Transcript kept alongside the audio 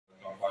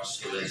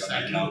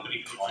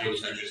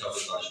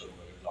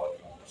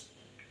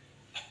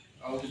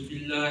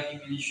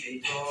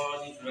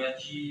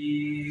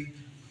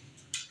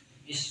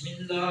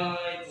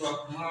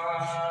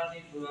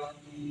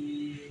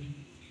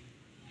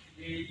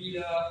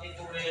इलाहि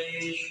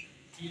कुरैश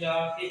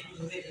इलाहि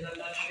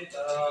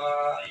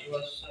الشتاء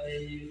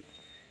والصيف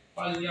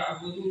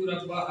فليعبدوا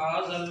رب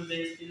هذا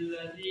البيت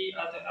الذي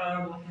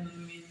أطعمهم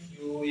من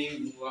جوع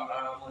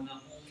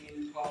وآمنهم من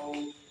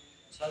خوف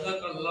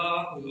صدق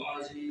الله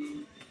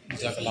العظيم.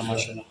 جزاك الله ما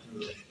شاء الله.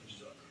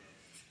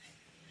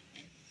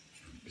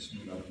 بسم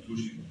الله.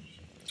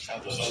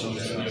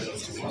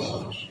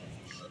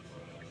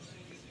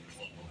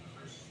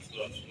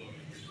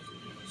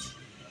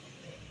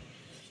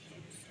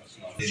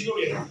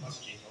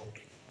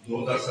 दो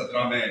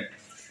 2017 में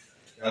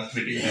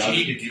मीटिंग में आज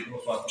की थी तो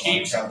आप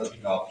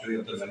जो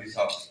अब्दुल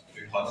साहब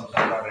खातम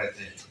साहब कर रहे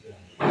थे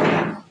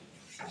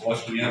बहुत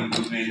दुनिया में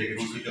नहीं, लेकिन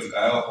उनकी जो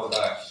गाया हुआ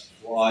पौधा है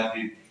वो आज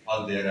भी फल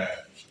दे रहा है।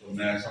 तो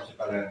मैं सबसे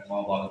पहले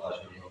माँ बाप आज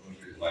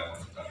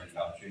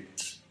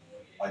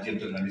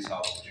अब्दुल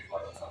साहब मुझे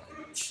खातम साहब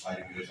आज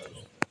वीडियो सब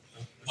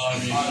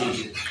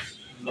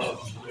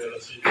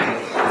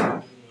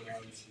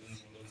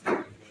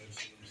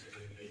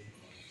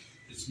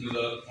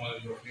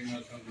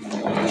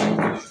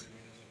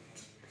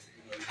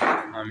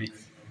आमीन।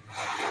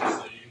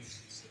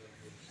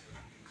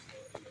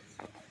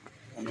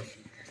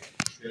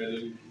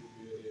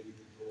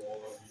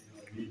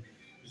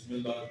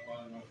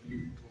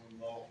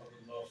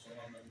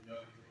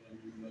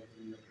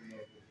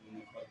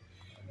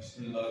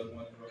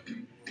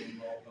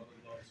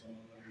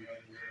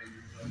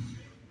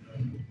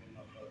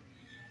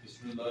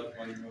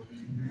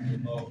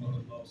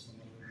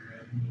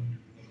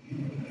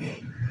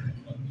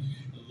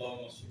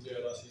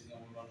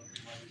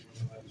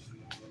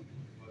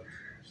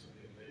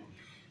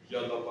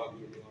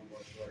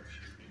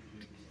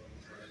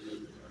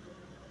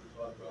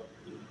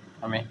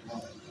 आमीन।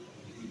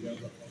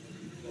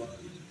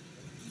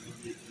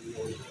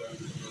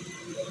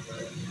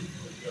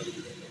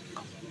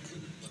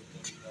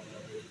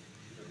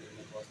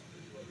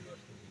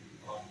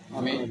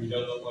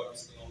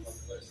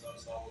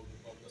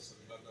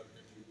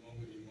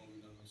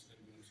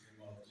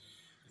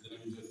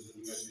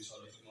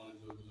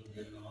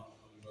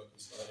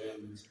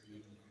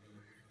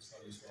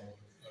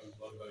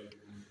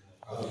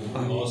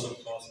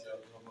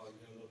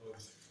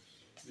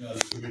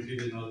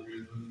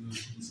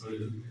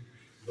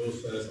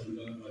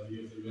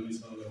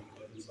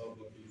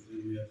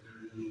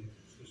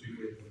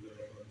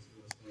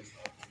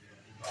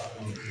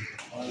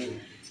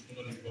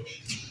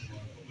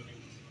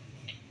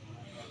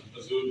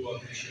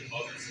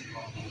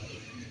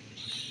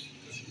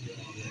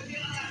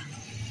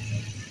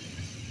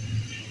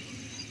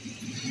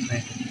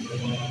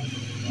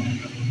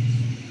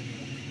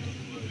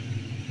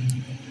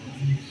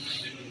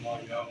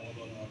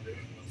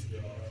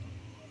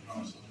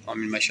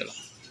 आमीन माशाल्लाह।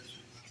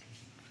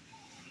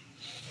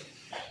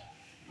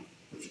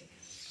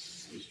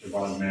 इसके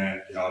बाद मैं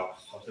जनाब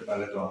सबसे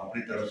पहले तो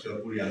अपनी तरफ से और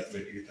पूरी हेल्थ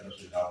कमेटी की तरफ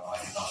से जनाब आज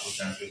साहब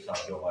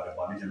जो हमारे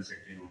बानी जनरल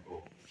सेक्रेटरी हैं उनको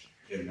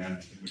चेयरमैन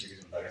कमेटी की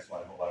जिम्मेदारी से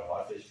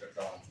मुबारकबाद पेश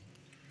करता हूँ।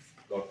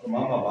 तो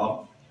तमाम अहबाब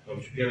तो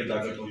शुक्रिया भी अदा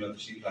करता हूँ जो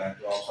तशरीफ लाए।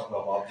 तो आप सब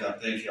अहबाब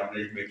जानते हैं कि हमने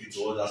एक कमेटी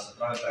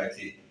 2017 में लाई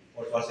थी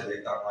और वहाँ से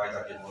देखता आज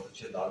तक बहुत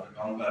अच्छे दार पे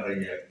काम कर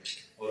रही है।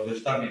 और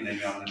गुज़श्ता महीने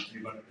में हमने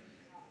तकरीबन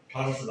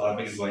 18,000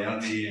 रुपये की दवाइयाँ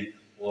दी हैं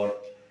और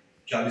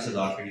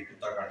 40,000 रुपये की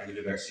कुत्ता काटने की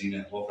जो वैक्सीन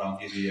है वो फ्राहम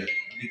की गई है।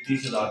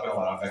 30,000 रुपये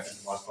हमारा वैक्सीन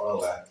के पास पड़ा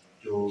हुआ है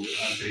जो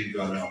करीब जो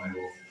है हमें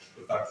वो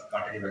कुत्ता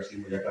काटने की वैक्सीन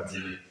मुझे कर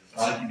देंगे।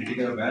 आज की मीटिंग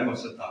का मेन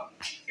मकसद था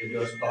कि जो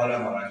अस्पताल है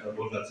हमारा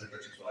बहुत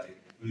चकसवारी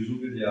वजू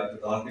के लिहाज से,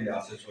 दाद के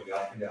लिहाज से,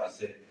 सहूलियात के लिहाज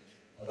से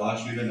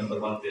राष्ट्र में नंबर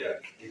 1 पे है।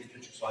 लेकिन जो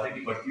चकसवारी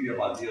की बढ़ती हुई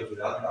आबादी और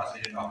सहूलियात के लिहाज से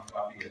जो नाम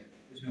काफ़ी है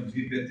उसमें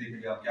मजीद बेहतरी के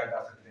लिए आप क्या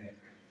कर सकते हैं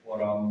और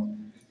हम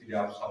इसके लिए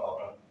आप सब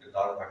अपना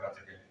किरदार अदा कर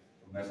सकें।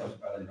 तो मैं सबसे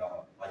पहले जनाब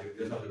आज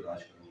वीडियो सबसे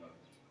गुजारिश करूँगा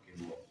कि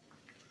वो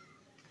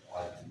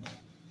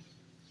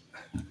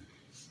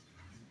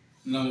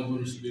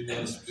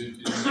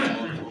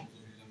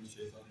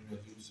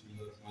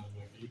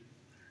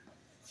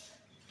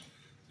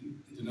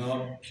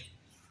जनाब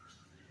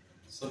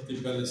सबसे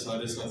पहले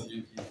सारे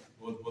साथियों की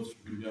बहुत बहुत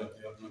शुक्रिया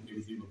कि अपना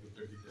कीमती वक्त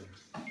कटी है।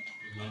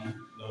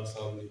 लाल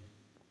साहब ने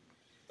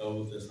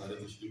दावत है सारे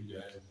तशरीफ ले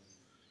आए।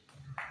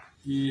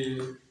 ये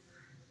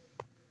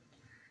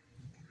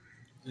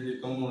जेडे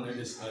कम होने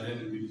के सारे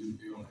ने मिल जुल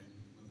के होने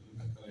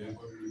मतलब कराया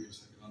कोई भी नहीं कर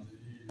सकता था।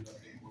 ये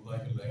लेकिन खुदा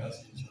के लाया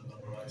से इंशाल्लाह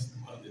बड़ा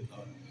इस्तेमाल देता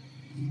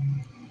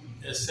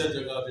ऐसे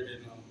जगह जेडे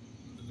ना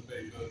मतलब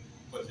एक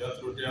पंचायत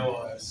रोटिया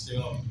हुआ है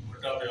सेवा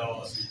फटा पे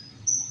हुआ सी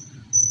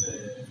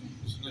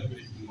उसने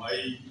मेरी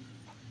कमाई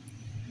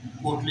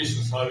कोटली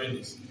सुसावे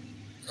नहीं सी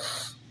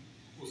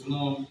उसने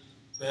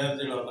पैर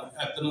जड़ा ना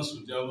इतना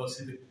सुझा हुआ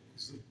सी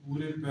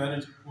पूरे पैर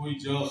कोई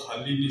जगह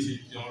खाली नहीं सी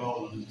चौड़ा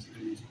होना जिसके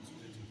बीच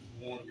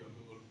खून या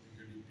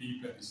पी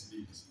पैर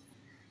इसलिए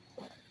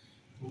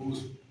तो उस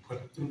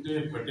टूटे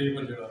फटे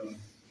पर जड़ा ना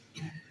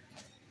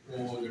वो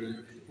जड़े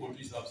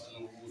कोटली साहब से वो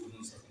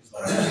उन्होंने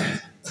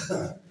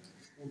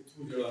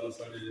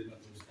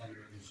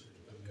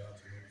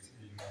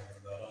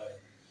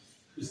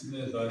इसने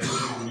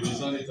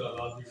मरीज़ों की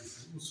तादाद भी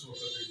उस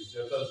वक्त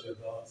ज़्यादा से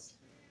ज़्यादा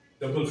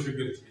डबल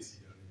फिगर थी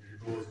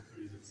रोज़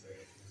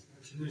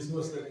इस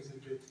वास्ते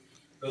कि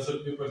 10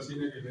 रुपये पर्ची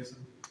ने कि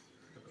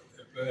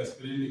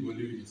एस्पिरिन की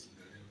गोली भी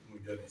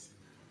मुहैया दी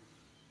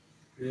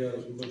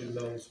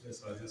उसने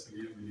साझा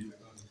सही मिली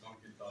काम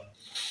किया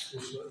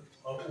उस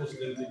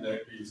दिन की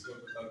लैके इस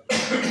वक्त तक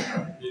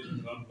ये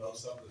इमरान लाल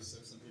साहब दस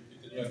सकते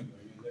कितनी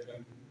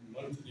लेकिन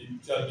मंथ की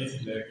 40 से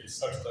लैके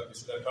 60 तक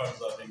इसका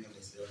 60,000 का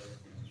दसिया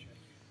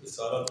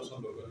सारा तो सब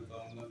लोगों ने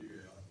काम ना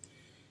दिया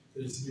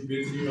तो इसकी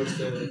बेहतरी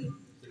वास्ते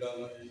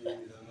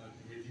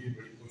कमेटी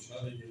बड़ी कोशिश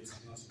रही है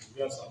इसमें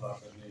पूरा सादा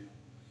करने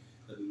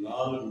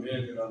नाल में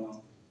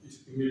इस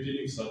कमेटी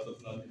ने साथ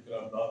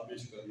करारदाद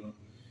पेश करना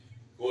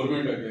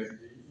गवर्नमेंट अगे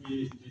ये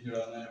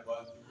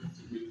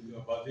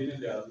आबादी ने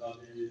लिहाज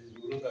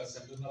जरूरत है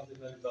सेंटर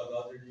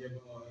तादाद जी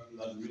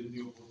लाजमी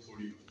दी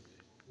थोड़ी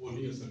वो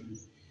नहीं असल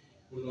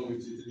उन्होंने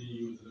जितनी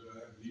मतलब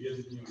अगलियत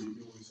नहीं होनी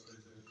कि वो इस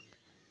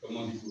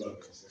कमां की पूरा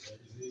कर सके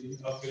इसलिए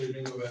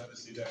अपग्रेडिंग हुआ है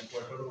सीधा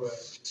क्वार्टर हुआ है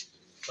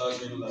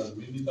ताकि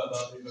लाजमी की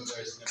तादाद भी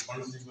बढ़े इसने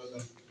फंड भी बढ़े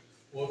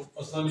और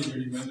असल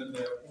जी मेहनत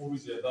है वो भी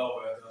ज़्यादा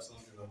हुआ है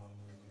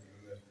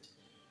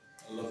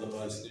अल्लाह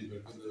ताला इसकी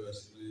बरकत दे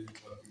इसलिए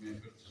बाकी मैं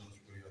फिर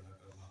शुक्रिया अदा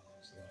करना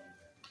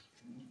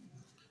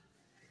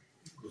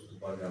कुछ तो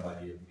बाद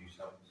हमारी अपनी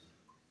सब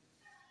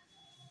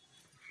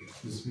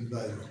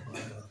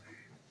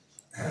बिस्मिल्लाहिर्रहमानिर्रहीम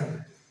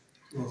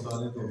तो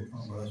सारे दोस्तों का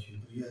बड़ा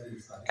शुक्रिया ये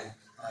सारे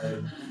आए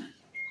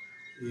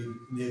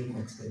एक नेक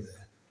मकसद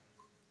है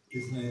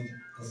इसने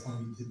असा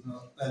जितना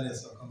पहले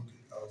ऐसा कम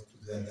किया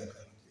उसको ज़्यादा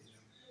करना चाहिए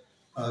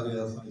आगे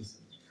असा इस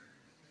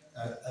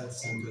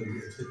सेंटर भी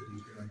अच्छे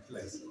तरीके में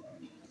चलाई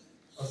सकते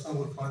असा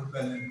वो फंड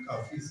पहले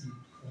काफ़ी सी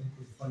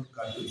उनको फंड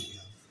काट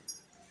दिया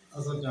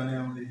असा जाने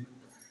हमारे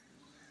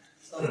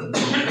सब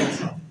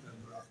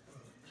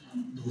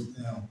दोस्त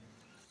हैं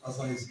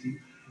असा इसकी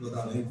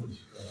बताने की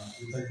कोशिश कर रहा हूँ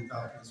जितना जितना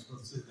अपने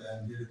सोर्सेज हैं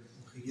जो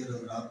मुखिया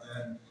हजरात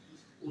हैं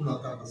उन्हें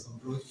तक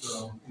अप्रोच कर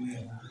रहा हूँ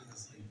उन्हें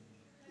सही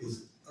इस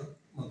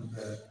मतलब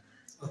है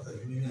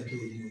तकमीना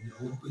चाहिए या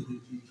और कोई जो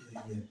चीज़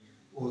चाहिए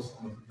वो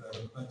मतलब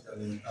रखना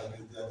चाहिए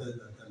ताकि ज़्यादा से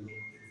ज़्यादा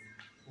लोग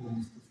वो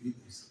मुस्तफ़ीद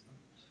हो सकें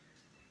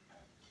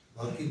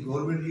बाकी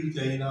गवर्नमेंट की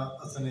चाहिए ना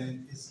असने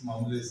इस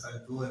मामले से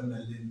 2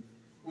 MLA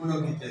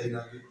उन्होंने की चाहिए ना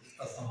कि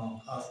असम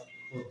खास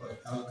तौर पर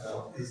ख्याल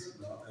कर इस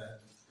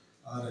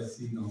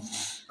RHC ना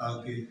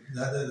ताकि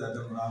ज़्यादा से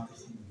ज़्यादा मुनाफा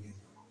मिले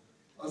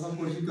असम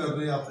कोशिश कर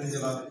रहे हैं अपनी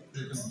जगह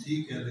लेकिन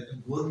ठीक है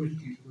लेकिन गवर्नमेंट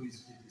की कोई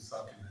इसकी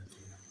हिसाब नहीं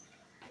चाहिए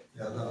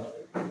ज़्यादा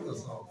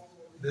असम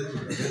बेहतर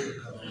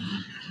कर रहे हैं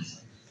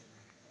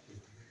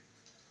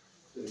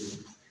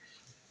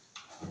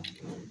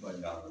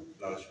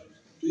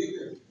ठीक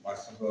है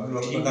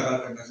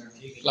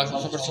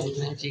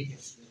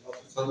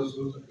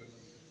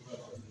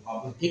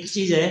एक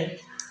चीज़ है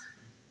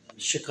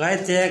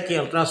शिकायत है कि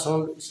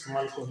अल्ट्रासाउंड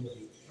इस्तेमाल को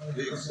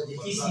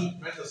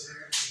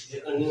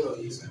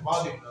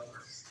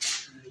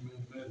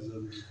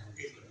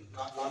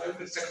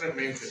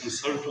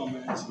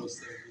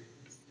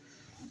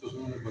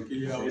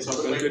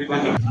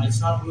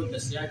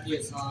दसिया कि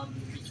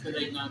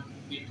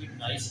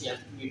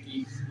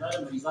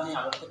मरीजा ने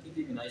हालत तक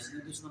की बनाई सी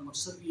तो उसका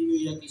मकसद भी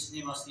यही है कि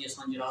इसने वास्ते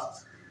असा जरा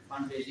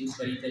फंड रेजिंग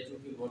करी है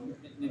क्योंकि गवर्नमेंट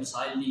ने इतने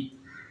वसाइल नहीं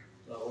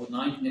तो वो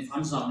ना इतने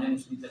फंड्स हमने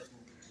उसकी तरफ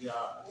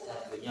या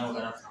दवाइयाँ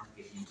वगैरह काम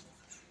की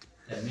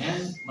तो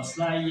मेन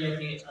मसला ये है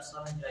कि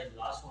असा जरा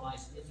इजलास होना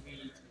इसलिए भी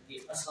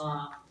कि असा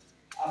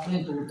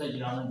अपने तौर पर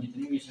जरा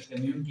जितनी भी इस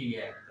कम्यूनिटी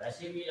है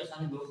वैसे भी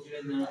असा लोग जो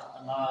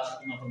अल्लाह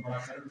पर बड़ा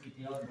करम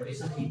किया और बड़ी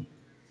सखी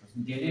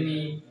देने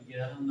में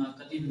जरा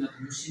कभी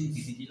मुश्किल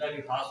की थी जिला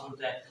भी खास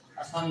होता है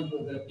असा को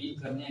अगर अपील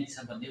करने हैं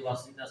किसी बंदे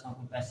वास्ते तो असा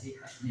को पैसे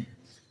कटने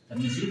तो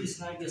मजीद इस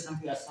तरह कि असा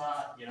कोई ऐसा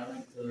जरा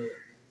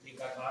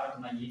तरीकाकार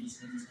बनाइए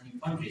जिसमें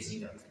फंड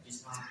रेजिंग कर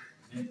जिस तरह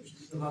मैंने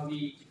पिछली दफ़ा भी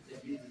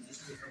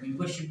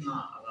मेंबरशिप ना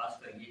आगाज़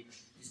करिए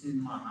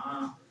जिसमें माना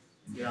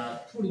या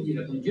थोड़ी जी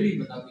रकम जड़ी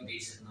बता कोई दे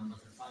सकना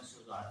मतलब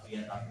 500,000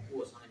 रुपया ताकि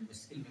वो असाने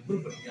मुश्किल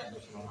मेंबर बन गया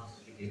 200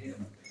 से दे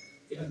रहे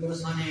कि अगर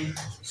असाने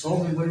 100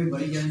 मेंबर भी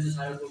बड़ी जाए तो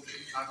सारे को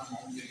ठीक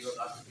अमाउंट जो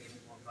लगा सकते हैं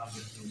और काम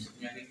करते हैं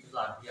सकते हैं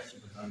 1,000 रुपया से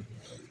बता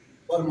देते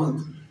पर मंथ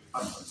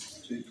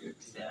ठीक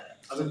है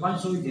अगर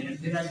 500 भी देने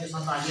फिर आगे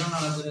साथ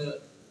आजना अगर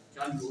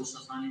 4 दोस्त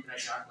असाने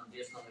 3-4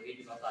 बंदे साथ लगे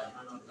की बात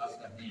आजना और काम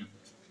करते हैं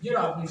जो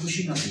अपनी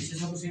खुशी ना किसी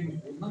सब से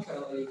मजबूत ना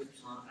करो एक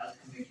हेल्थ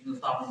कमेटी में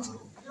ताउन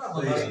करो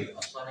जो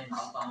असाने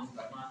नाम ताउन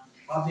करना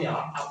बातें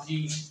आप अपनी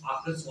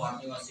आखिरत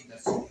संवारने वास्ते कर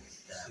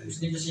सकते हैं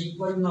उसने जैसे एक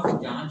बार ना को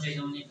जाना चाहिए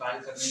उन्हें कार्य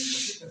करने की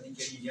कोशिश करनी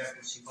चाहिए या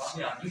कुछ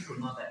सिफारिश आदमी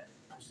छोड़ना है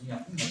उसने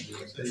अपनी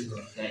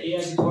मर्जी है ये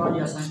है कि थोड़ा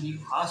जैसा कि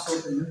खास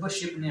तौर पर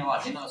मेंबरशिप ने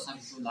हवाले ना असा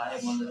को लाए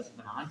मतलब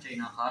बनाना चाहिए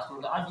ना खास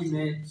तौर पर आज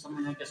मैं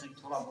समझना कि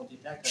थोड़ा बहुत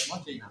तय करना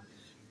चाहिए ना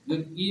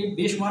ये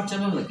बेशुमार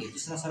चलन लगे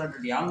जिस तरह सारा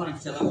डडियाल में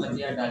चलन लग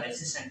गया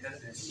डायलिसिस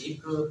सेंटर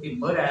एक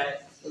पेपर है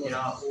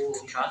या वो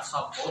शाद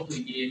साहब बहुत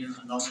हुई है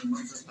अल्लाह ने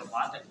मकसद का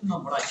बात है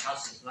उन्होंने बड़ा अच्छा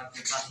सिलसिला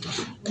किया था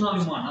उन्होंने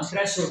भी माना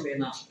 300 रुपए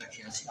ना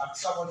रखिया सी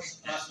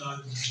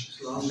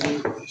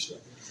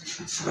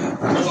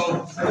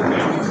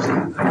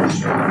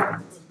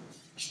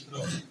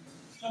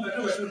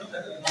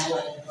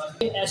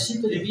ऐसी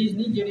तजवीज़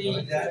नहीं जड़ी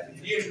ऐसी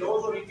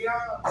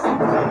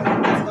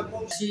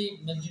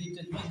जी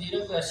तजवीज़ दे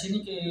रहा तो ऐसी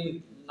नहीं कि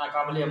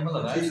नाकाबिल अमल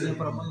है इसने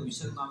पर अमल हो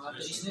सकता है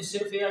तो इसने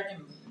सिर्फ ये है कि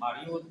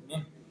हमारी वो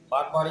में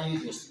बार ये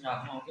दोस्त ने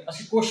आखना हो कि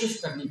असि कोशिश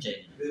करनी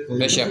चाहिए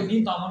बेशक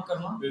नहीं तामन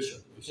करना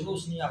चलो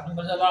उसने अपनी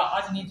मर्ज़ा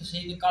आज नहीं तो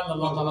सही कि कल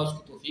अल्लाह ताला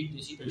उसकी तौफीक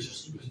देसी तो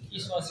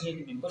इस वास्ते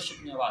कि मेंबरशिप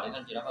ने हवाले ना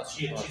जरा बस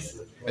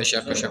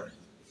बेशक बेशक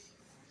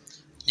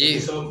जी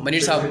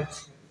मनीर साहब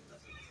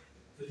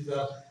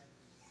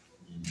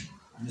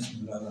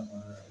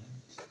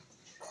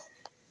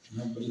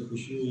मैं बड़ी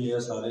खुशी हुई है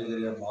सारे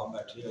जरिए बाप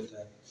बैठे होते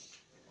हैं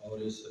और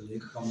इस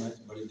लेख का मैं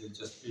बड़ी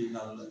दिलचस्पी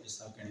नाल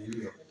हिस्सा कहनी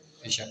हुई हो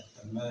बेशक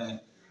मैं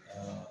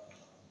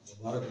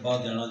मुबारकबाद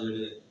देना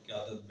जेडे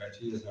क्यादत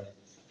बैठी है साड़ी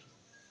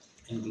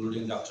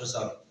इंक्लूडिंग डॉक्टर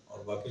साहब और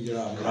बाकी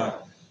जरा अमला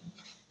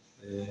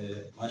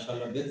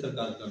माशाल्लाह बेहतर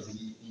कार्य करने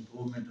की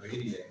इम्प्रूवमेंट हो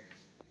रही है।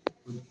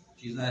 कुछ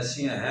चीज़ें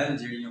ऐसियाँ हैं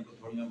जड़ियों को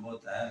थोड़ी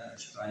बहुत है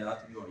शिकायत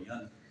भी हो रही हैं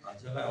हर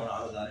जगह और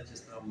हर अदारे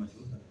इस तरह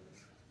मौजूद है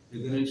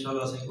लेकिन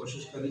इंशाल्लाह से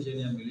कोशिश करनी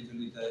चाहिए मिली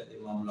जुली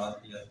मामला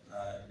की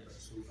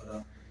हसूल करा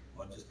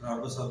और जिस तरह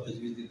आपको सब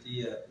तजवीज़ दी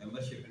है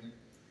मेंबरशिप ने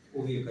वो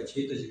भी एक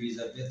अच्छी तजवीज़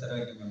है बेहतर है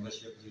कि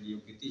मेंबरशिप जी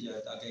की जाए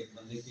ताकि एक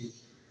बंदे की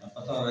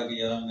पता हो कि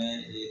यार मैं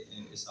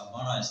ऐसा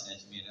माना इसने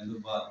महीने के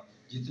बाद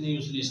जितनी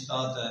उसकी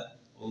इस्तात है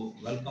वो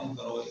वेलकम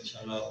करो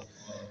इंशाल्लाह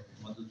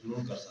मदद जरूर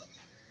कर सकते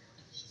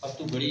सब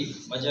तो बड़ी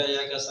वजह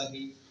यह कि असा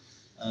की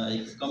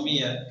एक कमी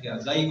है कि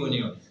आगाही को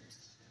नहीं होती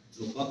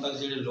लोगों तक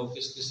जो लोग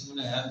इस किस्म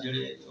ने हैं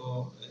जोड़े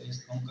इस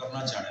काम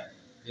करना चाहते हैं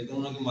लेकिन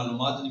उन्होंने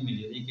मालूमात नहीं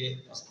मिली रही कि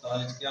अस्पताल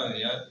क्या हो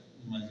रहा है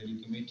जी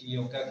कमेटी है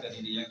वो क्या कर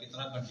रही है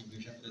कितना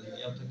कंट्रीब्यूशन कर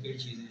रही है उत्थे किहड़ी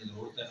चीज़ की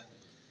जरूरत है।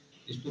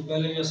 इस तो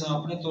पहले भी अस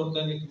अपने तौर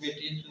पर भी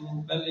कमेटी तो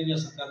पहले भी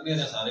अस करते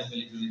रहे सारे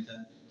मिली जुली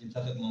जितना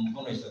तक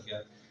मुमकिन हो सकिया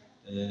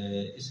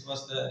इस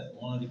वास्ते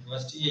हुण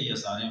रिक्वेस्ट ही है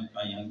सारे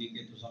भाइयों की कि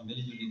तुम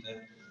मिली जुली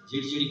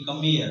जी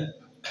कमी है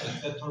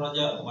थोड़ा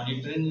जा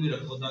मॉनिटरिंग भी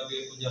रखो ताकि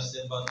कुछ अर्से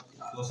बाद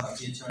वो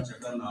साथी अच्छा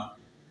चक्कर ना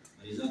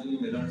मरीजों को भी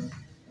मिलन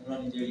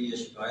उन्होंने जी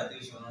शिकायत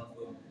हुई उन्होंने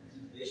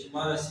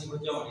बेशुमार ऐसी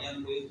वजह होनी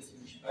कोई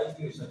शिकायत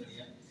भी हो सकती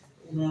है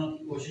उन्होंने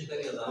कोशिश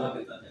करके अदाला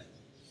देता जाए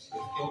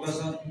क्योंकि अस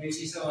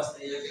कमेटी से वास्ते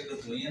है कि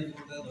दवाइयां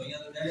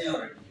तो देने आ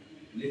रही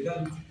लेकिन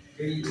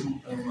जी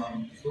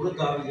सूरत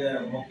आ गई है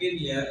मौके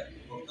भी है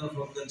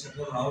वक्तन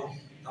चक्कर लाओ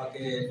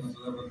ताकि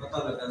मतलब पता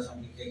लगा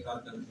कि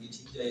कारकर्दगी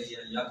ठीक जाएगी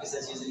या किसी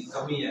चीज़ की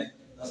कमी है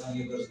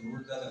अगर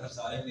जरूरत है अगर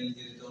सारे मिल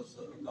जाए तो उस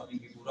कमी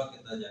की पूरा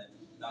किया जाए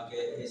ताकि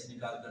इसकी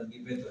कारकर्दगी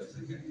बेहतर हो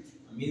सके।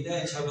 उम्मीद है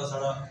इंशाल्लाह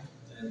सारा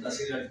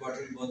तहसील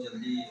हेडक्वार्टर भी बहुत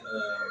जल्दी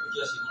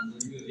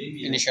मंजूरी भी हुई भी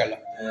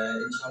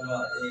इंशाल्लाह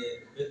ये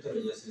बेहतर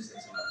हो जाए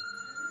सिलसिला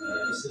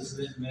इस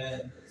सिलसिले में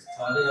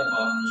सारे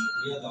अहबाब ने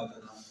शुक्रिया अदा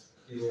करना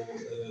कि वो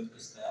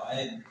इस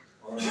आए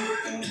और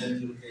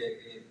मिलजुल के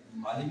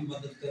माली भी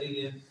मदद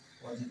करेंगे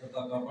और जितना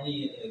तक अपनी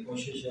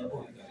कोशिश है वो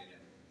भी करेंगे।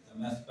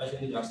 मैं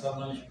स्पेशली डॉक्टर साहब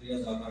ने भी शुक्रिया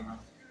अदा करना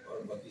और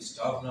बाकी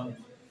स्टाफ ने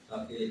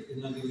ताकि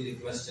इन्होंने की भी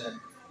रिक्वेस्ट है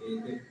कि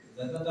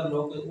ज़्यादातर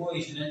लोग वो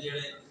इसने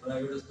जोड़े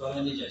प्राइवेट अस्पताल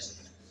नहीं जा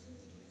सकते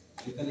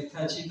लेकिन इतना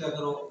अच्छी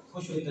अगर वो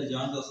खुश होते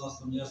जान तो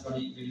समझा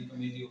साड़ी जी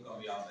कमेटी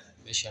कामयाब है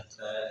बेशक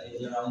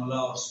जो अमला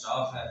और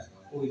स्टाफ है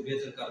वो भी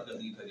बेहतर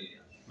कारकर्दगी करी है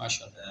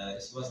माशाअल्लाह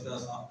इस वास्ते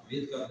अस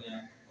उम्मीद कर रहे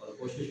हैं और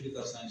कोशिश भी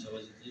कर सकते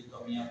इंशाल्लाह जितनी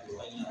कमियां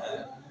कोताहियां है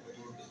वो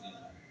दूर करनी है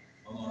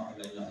हम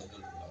अल्लाह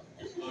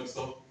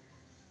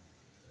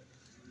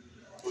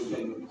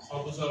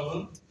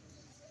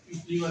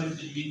पिछली वाली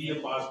तजवीज़ ये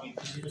पास की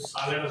थी जो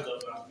सालाना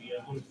दरकार दिया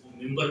उनको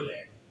मेंबर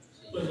है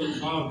तो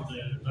हाँ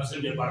 10 से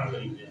 12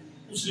 करीब है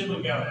उसने तो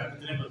क्या होया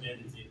कितने बंदे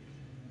देते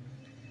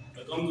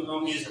कम से कम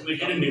ये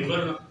कमेटी ने मेंबर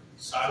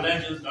सालाना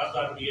जो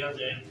 10,000 रुपया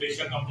है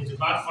पेशा कंपनी से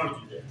बात फंड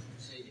चुके हैं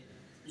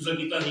उसने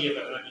कितना नहीं है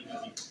करना कितना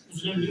नहीं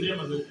उसने कितने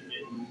बंदे देते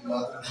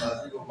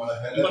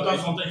पता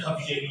सोचते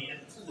काफी चाहिए है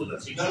वो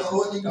अच्छी ना वो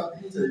नहीं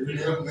काफी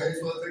चाहिए मैं इस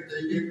वक्त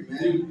चाहिए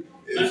कि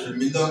मैं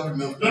शर्मिंदा कि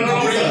मैं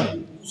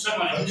उससे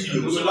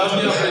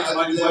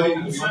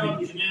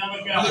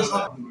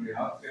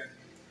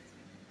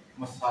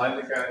मसाइल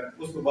का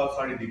उसके बाद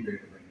सारी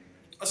डिबेट बनी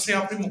अससे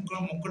आपने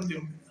मुक्कन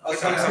दियो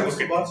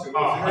उसके बाद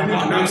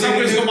नाम साहब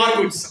को इसको बात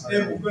कुछ ये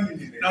मुक्कन नहीं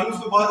दी नाम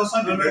उसके बाद असा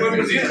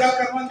मजीद क्या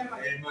करना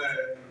चाहिए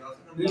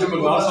नहीं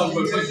बलवार साहब को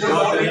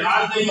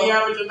आज तो ये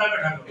आप जनता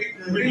इकट्ठा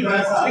करो बड़ी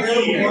बात है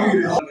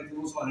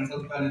उस वाले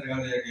सब पहले जगह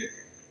है कि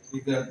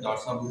ठीक है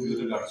डॉक्टर साहब भी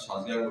तो डॉक्टर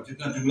शाजिया को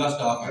जितना जुमला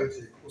स्टाफ है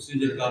उससे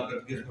जो काम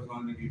करके इस प्रकार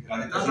की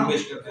गाड़ी तस्वीर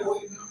पेश करते हैं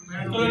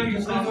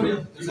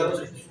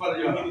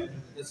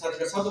सर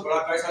का सब तो बड़ा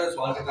कई सारे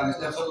सवाल के ताने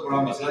सब तो बड़ा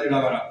मसला जड़ा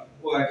बड़ा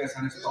वो है कि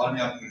सारे अस्पताल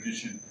में आप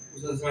ग्रेजुएशन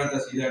उस सारे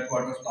तहसील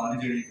हेडक्वार्टर अस्पताल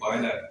की जेडी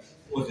फाइल है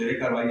वो जेरे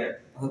करवाई है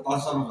असा ताज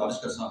साहब ने गुजारिश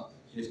करसा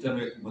इस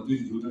टाइम एक मदवी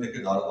जरूरत है कि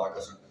दार अदा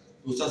कर सकते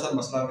दूसरा सर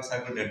मसला है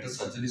कि डेंटल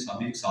सर्जरी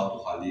सामने 1 साल तो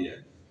खाली है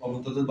और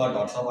मुतअद्दिद बार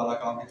डॉक्टर साहब वाला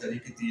काम की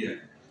तरीके की है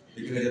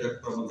लेकिन अजे तक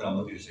प्रॉपर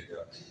बरामद नहीं हो सका।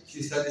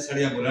 इस तरह की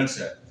साड़ी एम्बुलेंस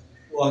है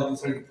वो आज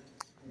साड़ी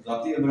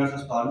जाती एम्बुलेंस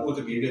अस्पताल में वो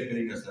तो गेट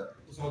करी ना सर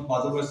उसमें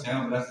बादल में सेम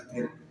एम्बुलेंस देती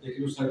है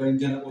लेकिन उसका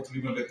इंजन वो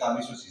तकरीबन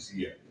 4500 सीसी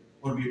है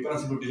और बीपर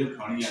से डीजल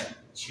खानी है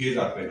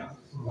 6000 रुपए ना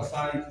असा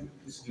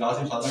इस इलाज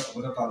में सादा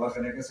खबर का ताला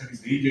करने का साडी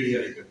दी जेडी है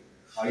एक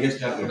हाईएस्ट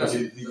लेवल की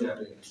दी है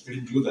जेडी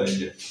जूद आई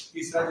है।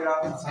 तीसरा जरा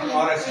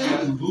RHC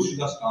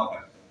दूसरा स्टाफ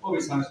है वो भी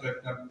साइंस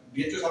इंस्पेक्टर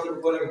बीएचओ साहब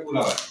को बोले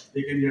पूरा है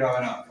लेकिन जरा है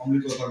ना अमली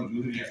तौर पर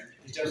मौजूद नहीं है।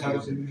 इस तरह साहब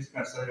से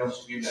डिस्पेंसर का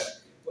मुश्किल है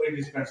और एक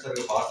डिस्पेंसर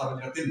के पास साहब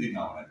जरा 3 दिन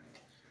ना होना है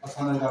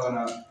असाना जरा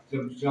ना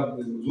जब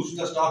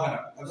दूसरा स्टाफ है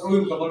ना अगर वो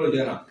मुकम्मल हो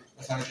जाए ना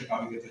असाना से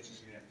काम करते अच्छी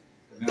है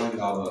तो मैं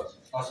जनाब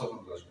 700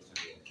 कर सकते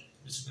हैं।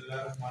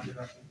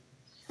 बिस्मिल्लाहिर्रहमानिर्रहीम।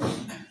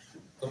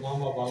 तमाम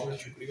आवाम का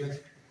शुक्रिया।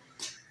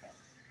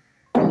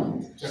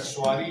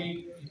 चकसवारी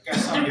एक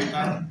ऐसा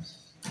बेटा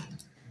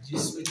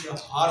जिसमें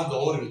हर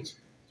दौर में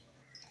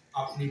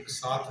अपनी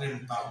बसात के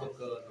मुताबिक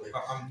लोग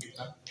काम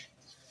किया।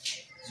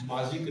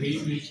 समाजी करीब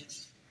में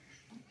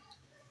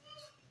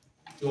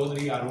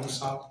चौधरी हारून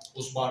साहब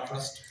उस बार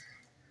ट्रस्ट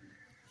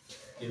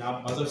जनाब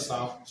मजर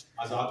साहब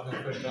आज़ाद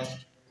वेलफेयर ट्रस्ट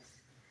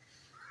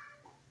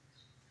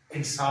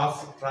इंसाफ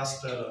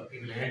ट्रस्ट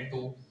इंग्लैंड तो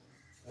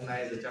उन्हें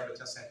बच्चा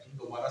बच्चा सेटिंग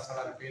दोबारा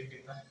सारा रिपेयर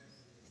किया।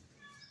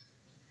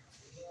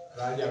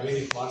 राजा अवेर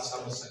इकबाल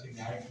साहब सकी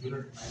न्याय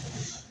यूनिट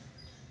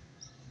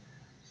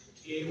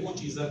ये वो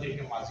चीज़ा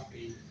देखे माजी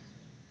करी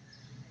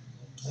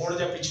थोड़ा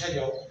जा पीछे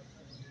जाओ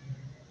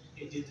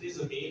ये जितनी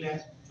ज़मीन है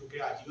जो कि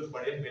आजीवन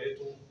बड़े मेरे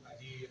तो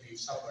अजी रीफ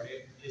साहब बड़े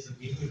ये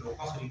ज़मीन भी लोग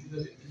खरीदी तो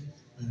देती है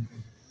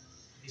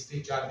इसने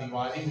चार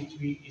दीवारी विच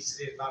भी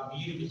इससे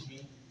तामीर विच भी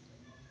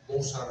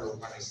बहुत सारे लोगों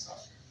का हिस्सा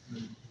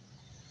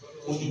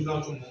वो जितना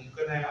जो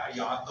मुमकिन है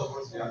याद तो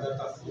बहुत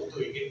ज़्यादातर फूट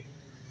होगी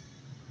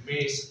मैं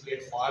इस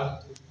प्लेटफॉर्म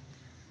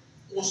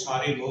वो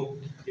सारे लोग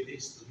यदि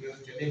इस दुनिया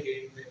में चले गए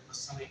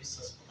असल में इस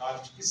अस्पताल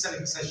किसी न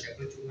किसी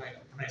शक्ल चुना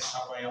अपना हिस्सा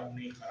पाया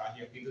उन्हें खराज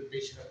अकीदत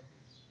पेश कर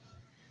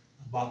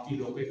बाकी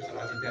लोग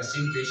खराज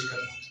तहसीन पेश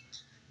करना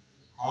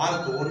हर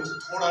दौर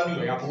थोड़ा नहीं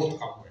होया बहुत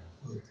कम होया।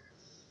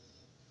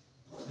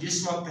 जिस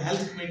वक्त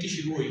हेल्थ कमेटी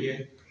शुरू हुई है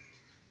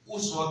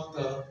उस वक्त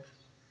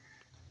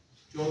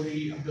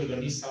चौधरी अब्दुल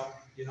गनी साहब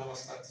जिन्होंने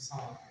वास्ता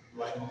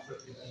दुआए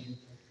मग़फ़िरत की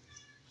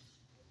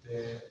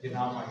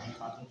जनाब हाजी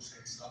खातून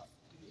हुसैन साहब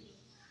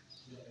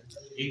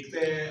एक तो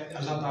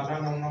अल्लाह ताला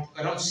ने उन्हें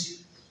करम सी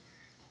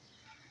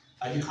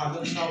हाजी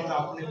खातून साहब ने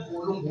अपने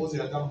कोलों बहुत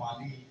ज़्यादा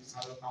माली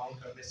सारा काम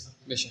करने से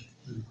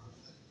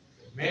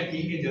मैं भी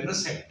के जनरल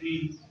सेक्रेटरी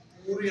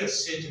पूरे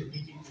अरसे चुनी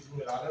की जो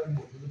इरादा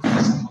मौजूद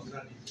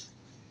मगरा नहीं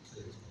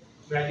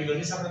मैं हाजी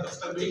गनी साहब ने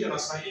दफ्तर में जरा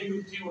साइए भी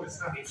थी और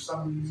इसका रीफ साहब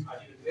भी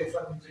हाजी रीफ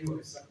साहब भी थी और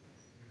इसका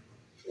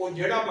वो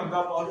जेड़ा बंदा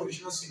बाहर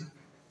विश्वास सी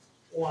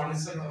वो आने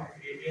से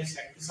ये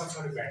सेक्रेटरी साहब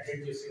सारे बैठे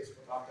जैसे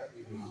अस्पताल कर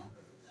दी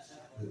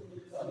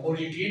और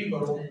यकीन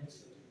करो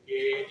कि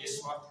इस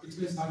वक्त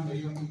पिछले साल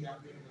मेरी उम्र यहाँ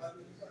पे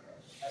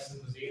ऐसे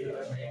मज़ीद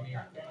मैं नहीं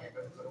आते हैं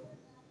करो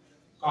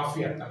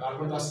काफ़ी हद तक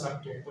लगभग 10 लाख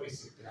तो ऊपर इस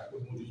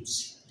कोई मौजूद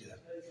सी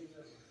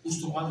उस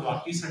तो बाद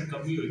वाकई सारी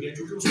कमी हो गई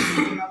क्योंकि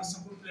उसके नाम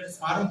सब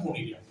प्लेटफार्म को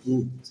नहीं गया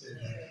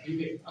ठीक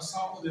है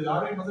असा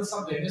उदार भी मदद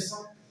साहब देने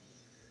सब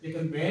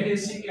लेकिन मैं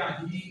ऐसे कि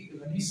हाजी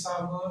गनी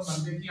साहब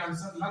बंदे की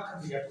आंसर लाख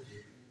दिया तुझे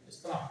इस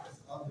तरह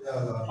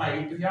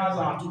भाई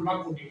 50,000 तो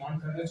लाख को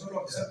डिमांड कर रहे चलो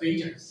अक्सर दे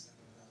ही जाए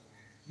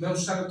मैं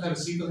उस समय तो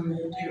रसीद हम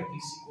उठी रखी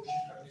सी कोशिश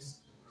करने से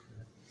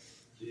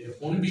ये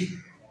फोन भी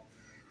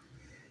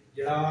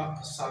जरा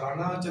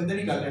सालाना चंदे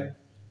की गल है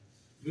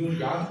मैं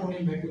याद को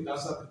नहीं मैं कोई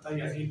 10,000 देता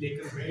या नहीं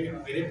लेकिन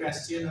मैं मेरे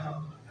पैसे ना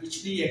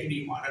पिछली एक डी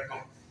मार रखा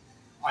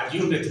आज ही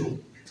उन्हें थ्रू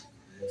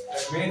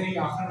मैं नहीं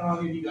आखिर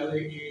वाली की गल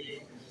है कि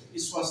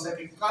इस वास्ते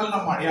कि कल ना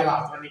माड़े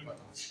हालात नहीं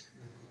पता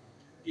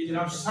ये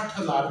जनाब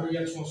 60,000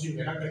 रुपया सोची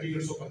मेरा कटी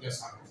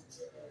 150 साल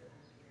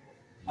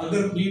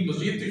अगर भी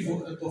मजीद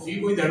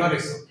तौफीक कोई देना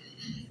रहे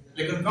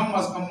लेकिन कम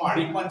अज कम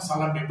माड़ी 5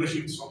 साल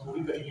मेंबरशिप सो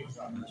पूरी करेंगे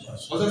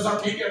मजर साहब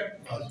ठीक है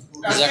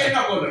ऐसे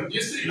ना बोल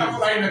जिस तरीके का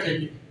लाइन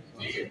रखेंगे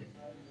ठीक है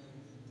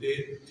ते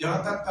जहां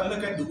तक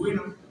तल्लक है दुबई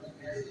ना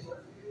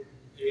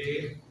ये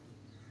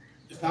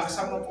इफ्तार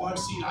साहब का पॉइंट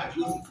सी आज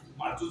यो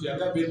मार्चो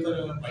ज्यादा बेहतर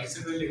पैसे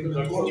में लेकिन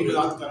थोड़ी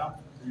वजाहत करा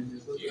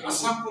ये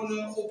असा कुल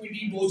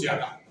ओपीडी बहुत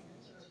ज्यादा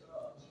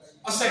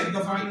असा एक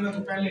दफा इन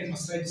तो पहले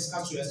मसला जिसका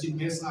सियासी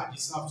मेस ना हाजी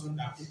साहब से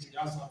डॉक्टर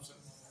इजाज साहब से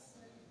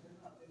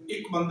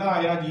एक बंदा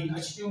आया जी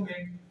अच्छे में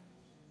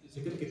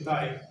जिक्र कितना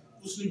है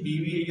उसने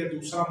बीवी है या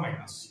दूसरा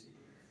महीना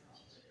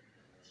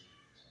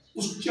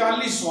उस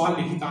 40 सवाल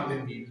लिखी तांदे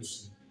बीवी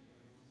उसने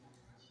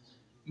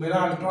मेरा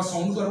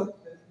अल्ट्रासाउंड करो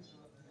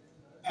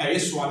ऐ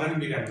सवाल ने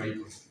मेरे एडवाइस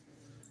करो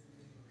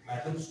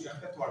मैडम उसने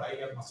आखिया थोड़ा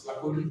यार मसला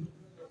कोई नहीं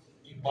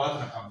एक बात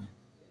ना काम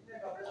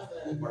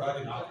वो बड़ा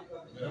जनाब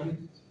मेरा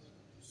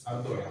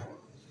सर्द होया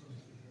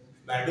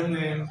मैडम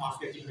ने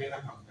आखिया जी मेरा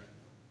काम कर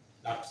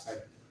डॉक्टर साहब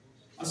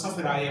असा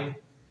फिर आए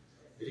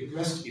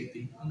रिक्वेस्ट की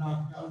थी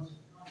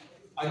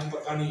आज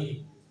पता नहीं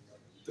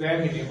 3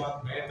 महीने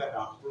बाद मैं ता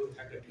डॉक्टर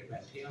थे इकट्ठे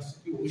बैठे हैं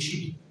कि होश ही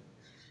नहीं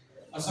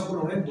असा को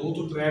उन्होंने 2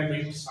 तो 3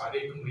 मिनट सारे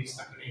एक मरीज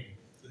तक ने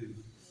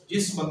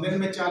जिस बंदे ने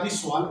मैं 40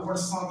 सवाल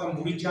पढ़सा तो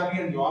मुड़ी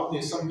 40 जवाब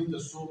दे सा भी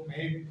दसो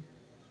मैं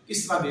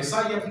किस तरह देसा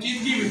या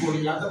पेचीदगी भी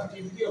बोली या तो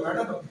पेचीदगी है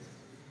मैडम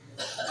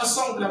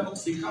असल में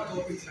मुतफिका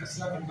तो भी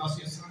फैसला करना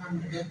सी असल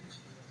में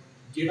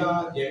जेड़ा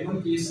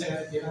जेन्युइन केस है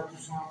जेड़ा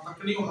तुसा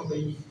तकड़ी होना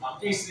भाई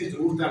वाकई इसकी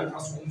जरूरत है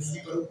अल्ट्रासाउंड उसकी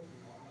करो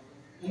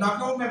उन्हें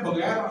को मैं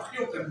बगैर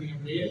आखियों करनी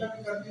है मेल ना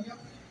करनी है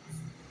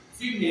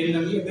फीमेल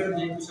नहीं अगर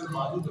मैं कुछ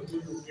बाजू बच्चे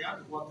तो क्या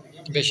बहुत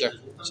नहीं बेशक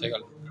सही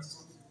गल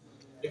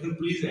लेकिन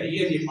प्लीज है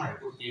ये हमारे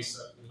को केस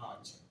ना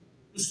अच्छा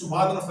उस तो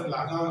बाद ना फिर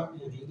लागा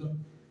मौजूद है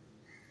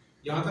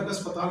यहाँ तक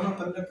अस्पताल में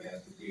तल्लक है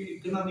क्योंकि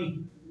इतना नहीं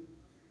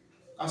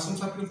कासिम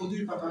साहब को खुद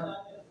भी पता है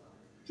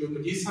जो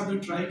मजीद साहब भी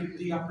ट्राई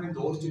की अपने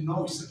दौर जितना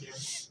हो सके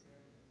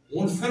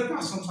और फिर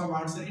कासिम साहब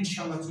आज से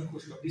इंशाल्लाह से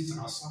खुशखबरी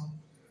सुनासा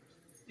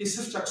ये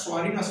सिर्फ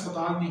चकसवारी ना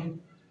अस्पताल नहीं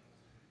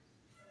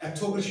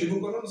इथों अगर शुरू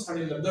करो ना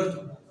साढ़े लद्दर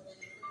तो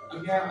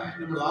अगे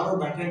नमदारो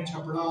बैठे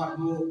छपड़ा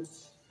वो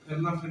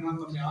करना फिरना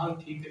तो म्याल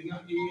ठीक करिया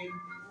ये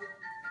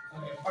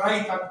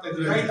पढ़ाई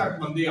तक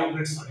बंदे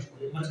आउटलेट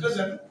सारे मरकज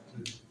है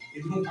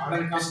इधरों भाड़ा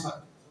कास्ता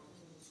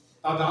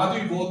तादाद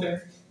भी बहुत है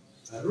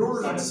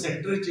रूरल एंड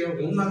सेंटर च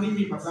होना नहीं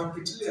भी पता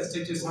पिछले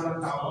हफ्ते च सारा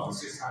टॉप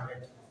ऑफिस सारे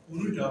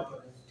उन्हीं टॉप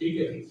ठीक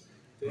है जी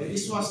तो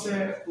इस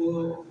वास्ते वो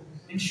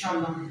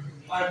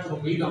इंशाल्लाह आज तो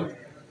उम्मीद है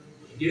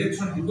जेड़े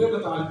तुम दुबे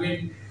बतालबे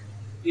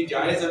ये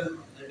जायज है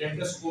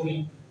डेंटिस्ट को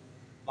नहीं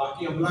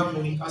बाकी अमला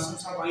को नहीं कासिम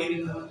साहब आई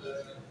रहना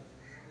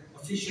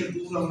ऑफिशियल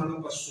टूर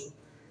हमने परसों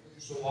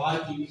सोमवार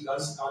की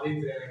गर्ल्स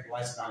कॉलेज है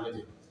बॉयज कॉलेज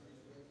है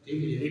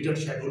ठीक है रिटर्न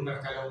शेड्यूल में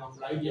कल हम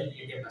अप्लाई किया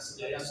ये के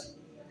मैसेज आया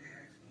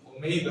और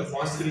मैं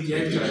दरख्वास्त करी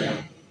चेक कराया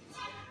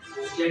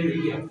वो चेक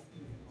हो गया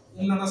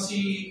उन्होंने सी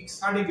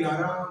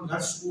 11:30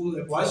 गर्ल्स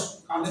स्कूल बॉयज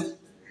कॉलेज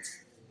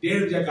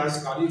 1:30 बजे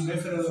गर्ल्स कॉलेज में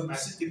फिर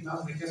मैसेज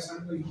किया मैं क्या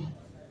सर भाई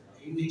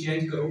इन्हें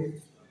चेंज करो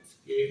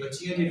कि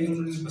बच्चियां जेडी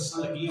उन्होंने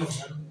बस्सा लगी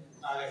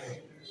होंगी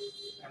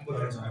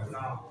एम्बुलेंस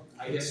अपना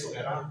आईएस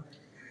वगैरह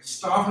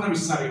स्टाफ ने भी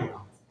सारे होना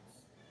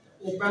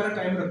वो पहला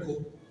टाइम रखो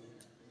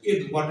ये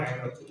दूसरा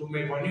टाइम रखो तो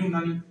मैं बनी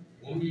उन्होंने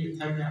वो भी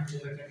इतना मैं आपको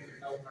अटेंड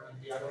करता हूं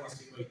उन्होंने यार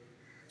मस्ती कोई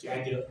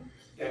चेंज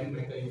टाइम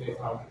में कहीं पे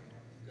था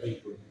कहीं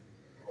कोई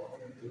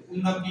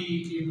उन्होंने की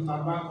के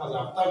मुताबिक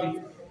बाज़ाब्ता भी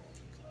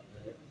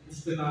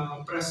उस दिन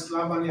प्रेस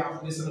क्लब वाले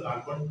आपने सरकार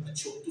पर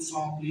अच्छो तो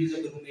सा प्लीज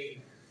अगर उन्हें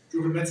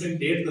जो मैं से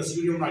डेट दस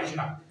वीडियो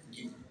बनाइना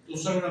तो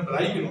सर ने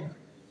बुलाई करो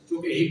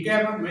क्योंकि एक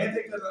है ना मैं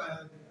ते कर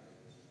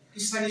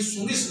किसी ने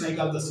सुनी सुनाई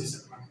गल दसी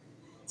सकना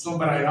सो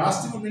बराह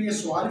रास्त उन्हें ये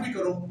सवाल भी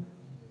करो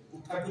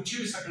उठा पूछ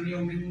भी सकनी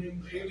उन्हें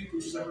ये भी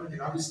पूछ सकना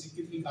जनाब इसकी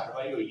कितनी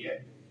कार्रवाई हुई है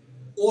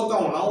वो तो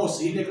होना हो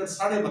सही लेकिन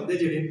सारे बंदे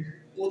जेडे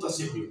वो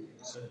दसे भी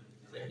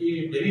ये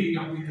मेरी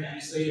अपनी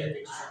तरीके सही है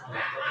कि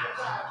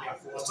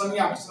आपको असल में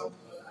आप सब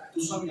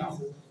तुसा भी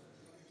आपको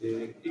ये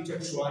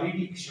चकसवारी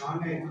की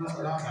शान है इतना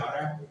बड़ा आधार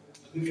है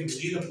अगर ये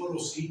मजीद अपर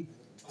होसी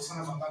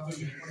असल बंदा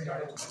कोई मिल पर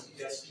जाड़े तो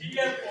ठीक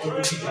है और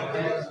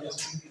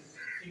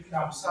एक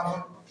डॉक्टर साहब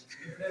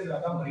इतने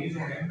ज्यादा मरीज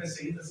होने में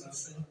सही दसना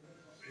से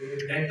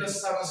डेंटिस्ट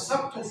साहब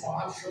सब तो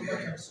फाल शुगर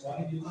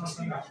चकसवारी जितना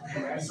अपनी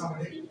डॉक्टर साहब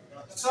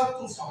सब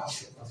तो फाल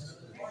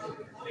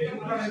लेकिन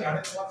उन्होंने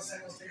जाड़े तो से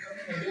मसले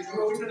करने में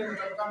जो उन्होंने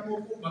करता वो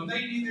बंदा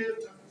ही नहीं दे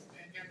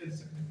क्या कर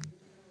सकते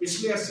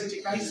इसलिए ऐसे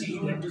चिकाई सी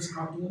डेंटिस्ट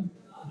खातून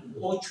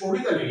वो छोड़ी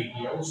दा ले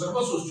गया वो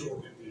सर्विस उस छोड़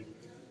देती है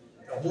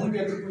तो हुन भी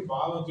अगर कोई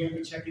बाल अगे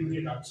पीछे कि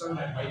डॉक्टर साहब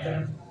ने भाई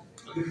करन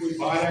अगर कोई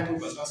बाहर है कोई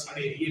बंदा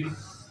साढ़े एरिया में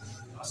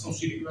अस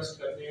उसी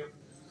रिक्वेस्ट करते हैं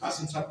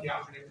कासिम साहब के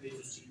आपने प्लीज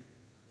उसी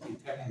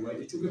इतना हुआ है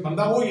क्योंकि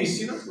बंदा वो ही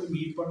इसी ना कोई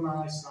मीर पर ना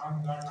इस्लाम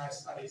का ना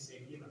सारे से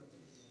एरिया ना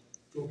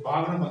तो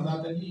बाग ना बंदा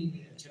तो नहीं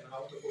अच्छा ना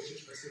तो कोशिश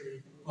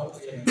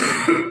करते हैं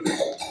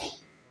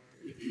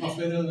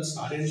फिर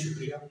सारे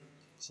शुक्रिया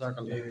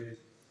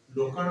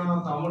लोगों ना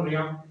तामर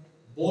रिया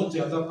बहुत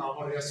ज्यादा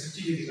तामर रिया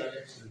सच्ची जी गल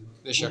है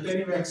बेशक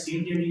तेरी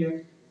वैक्सीन जेडी है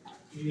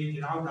ये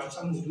जनाब डॉक्टर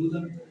साहब मौजूद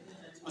हैं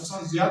असा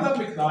ज्यादा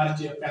मिकदार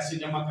च पैसे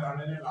जमा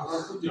कराने ने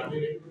लाला खुद जाने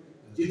रहे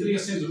जितनी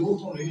असें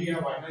जरूरत होने दी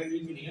है वायना की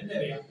नहीं दे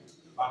रहा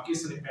बाकी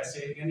सारे पैसे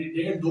यानी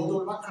 1.5-2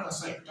 लाख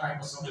असा एक टाइम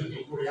असा मिल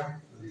गई होया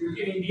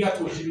क्योंकि इंडिया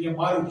तो चलिए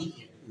बाहर हो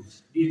चुकी है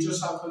डीएचओ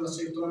साहब को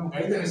असें तो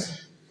मंगाई दे रहे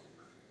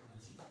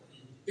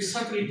इस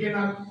तरीके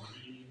ना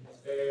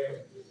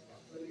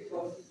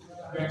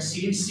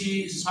वैक्सीन सी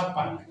सब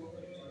पाई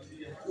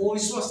वो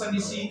इस वास्ते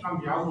नहीं सी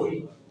कामयाब हुई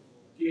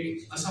कि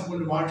असा को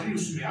लेबोरेटरी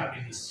उसमें आ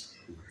गई थी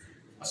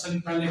असल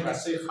पहले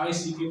वैसे खाई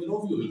सी कि वो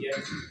भी हुई है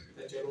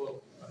तो चलो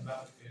बंदा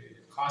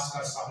खास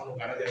कर साबुन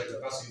वगैरह दे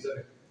जगह सीजन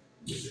है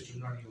जिससे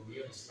चुनना नहीं हो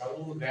गया मसला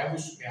वो लैब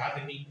उसमें आ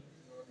नहीं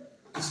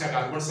इसका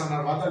गड़बड़ सा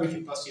वादा भी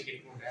कितना सी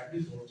लेकिन लैब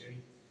नहीं दो चली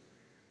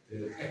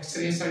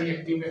एक्सरे सारी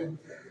एक्टिव है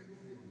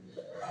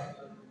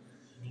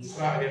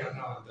दूसरा है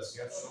ना 10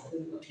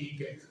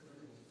 ठीक है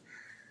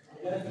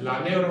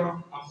लाने और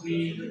अपनी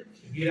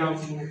गिरा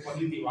जो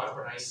पहली दीवार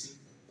बनाई सी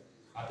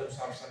आदम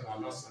साहब सा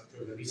लाला सा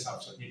जो रवि साहब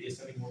सा जे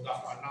सारी मुर्दा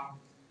खाना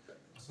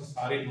अस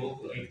सारे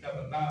लोग एक ता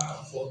बंदा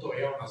फोटो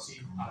है और नसी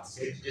हाथ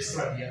से जिस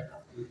तरह दिया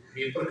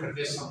वीर पर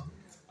खड़े सा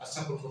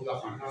असा को मुर्दा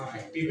खाना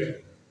एक्टिव है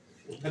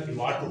उसका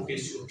दीवार टूटे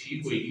सी ठीक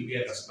होएगी भी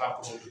रास्ता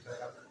अपनो चुका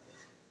था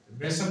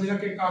मैं समझा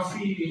कि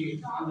काफी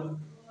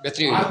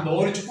बेहतरी हुई हर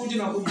दौर च कुछ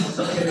ना कुछ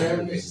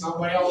हिस्सा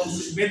पाया और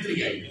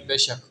बेहतरी आई है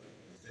बेशक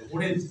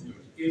हुणे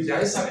ये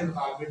जायज सारे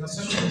मुताबिक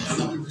नस्ल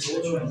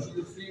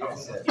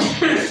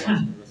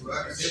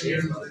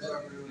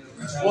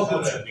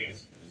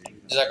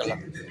जज़ाकल्लाह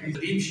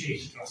ड्रीम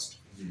शेख ट्रस्ट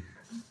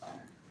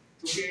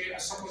क्योंकि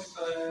ऐसा कुछ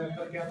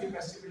तरक्याती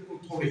पैसे बिल्कुल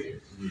थोड़े थे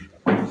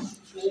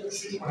वो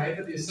शुरू बनाए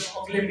थे देश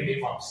अगले महीने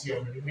वापसी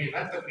और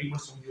महीना तकरीबन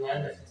समझो आया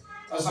है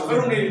सफर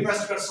उन्हें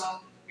रिक्वेस्ट कर सा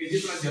कि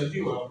जितना जल्दी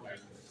हो अप्लाई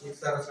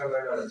इस तरह से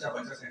अगर अच्छा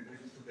बच्चा सेंटर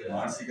तो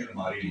डिमांड सी के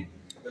हमारी नहीं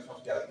अगर सब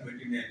क्या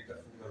कमेटी ने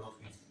तरफ करो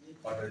उसकी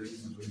और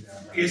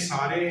ये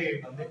सारे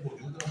बंदे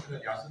मौजूद हैं फिर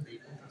इजाजत नहीं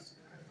कर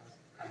सकते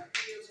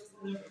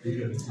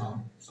हां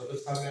सदर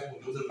साहब में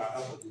मौजूद है लाना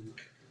मौजूद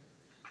है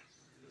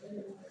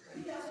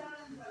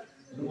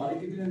हमारी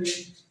कितने ने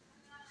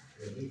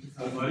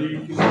हमारी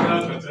कितना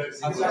खर्चा है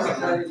अच्छा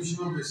खर्चा है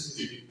कितना बेसिस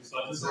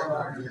साथ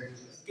साथ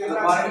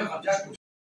कितना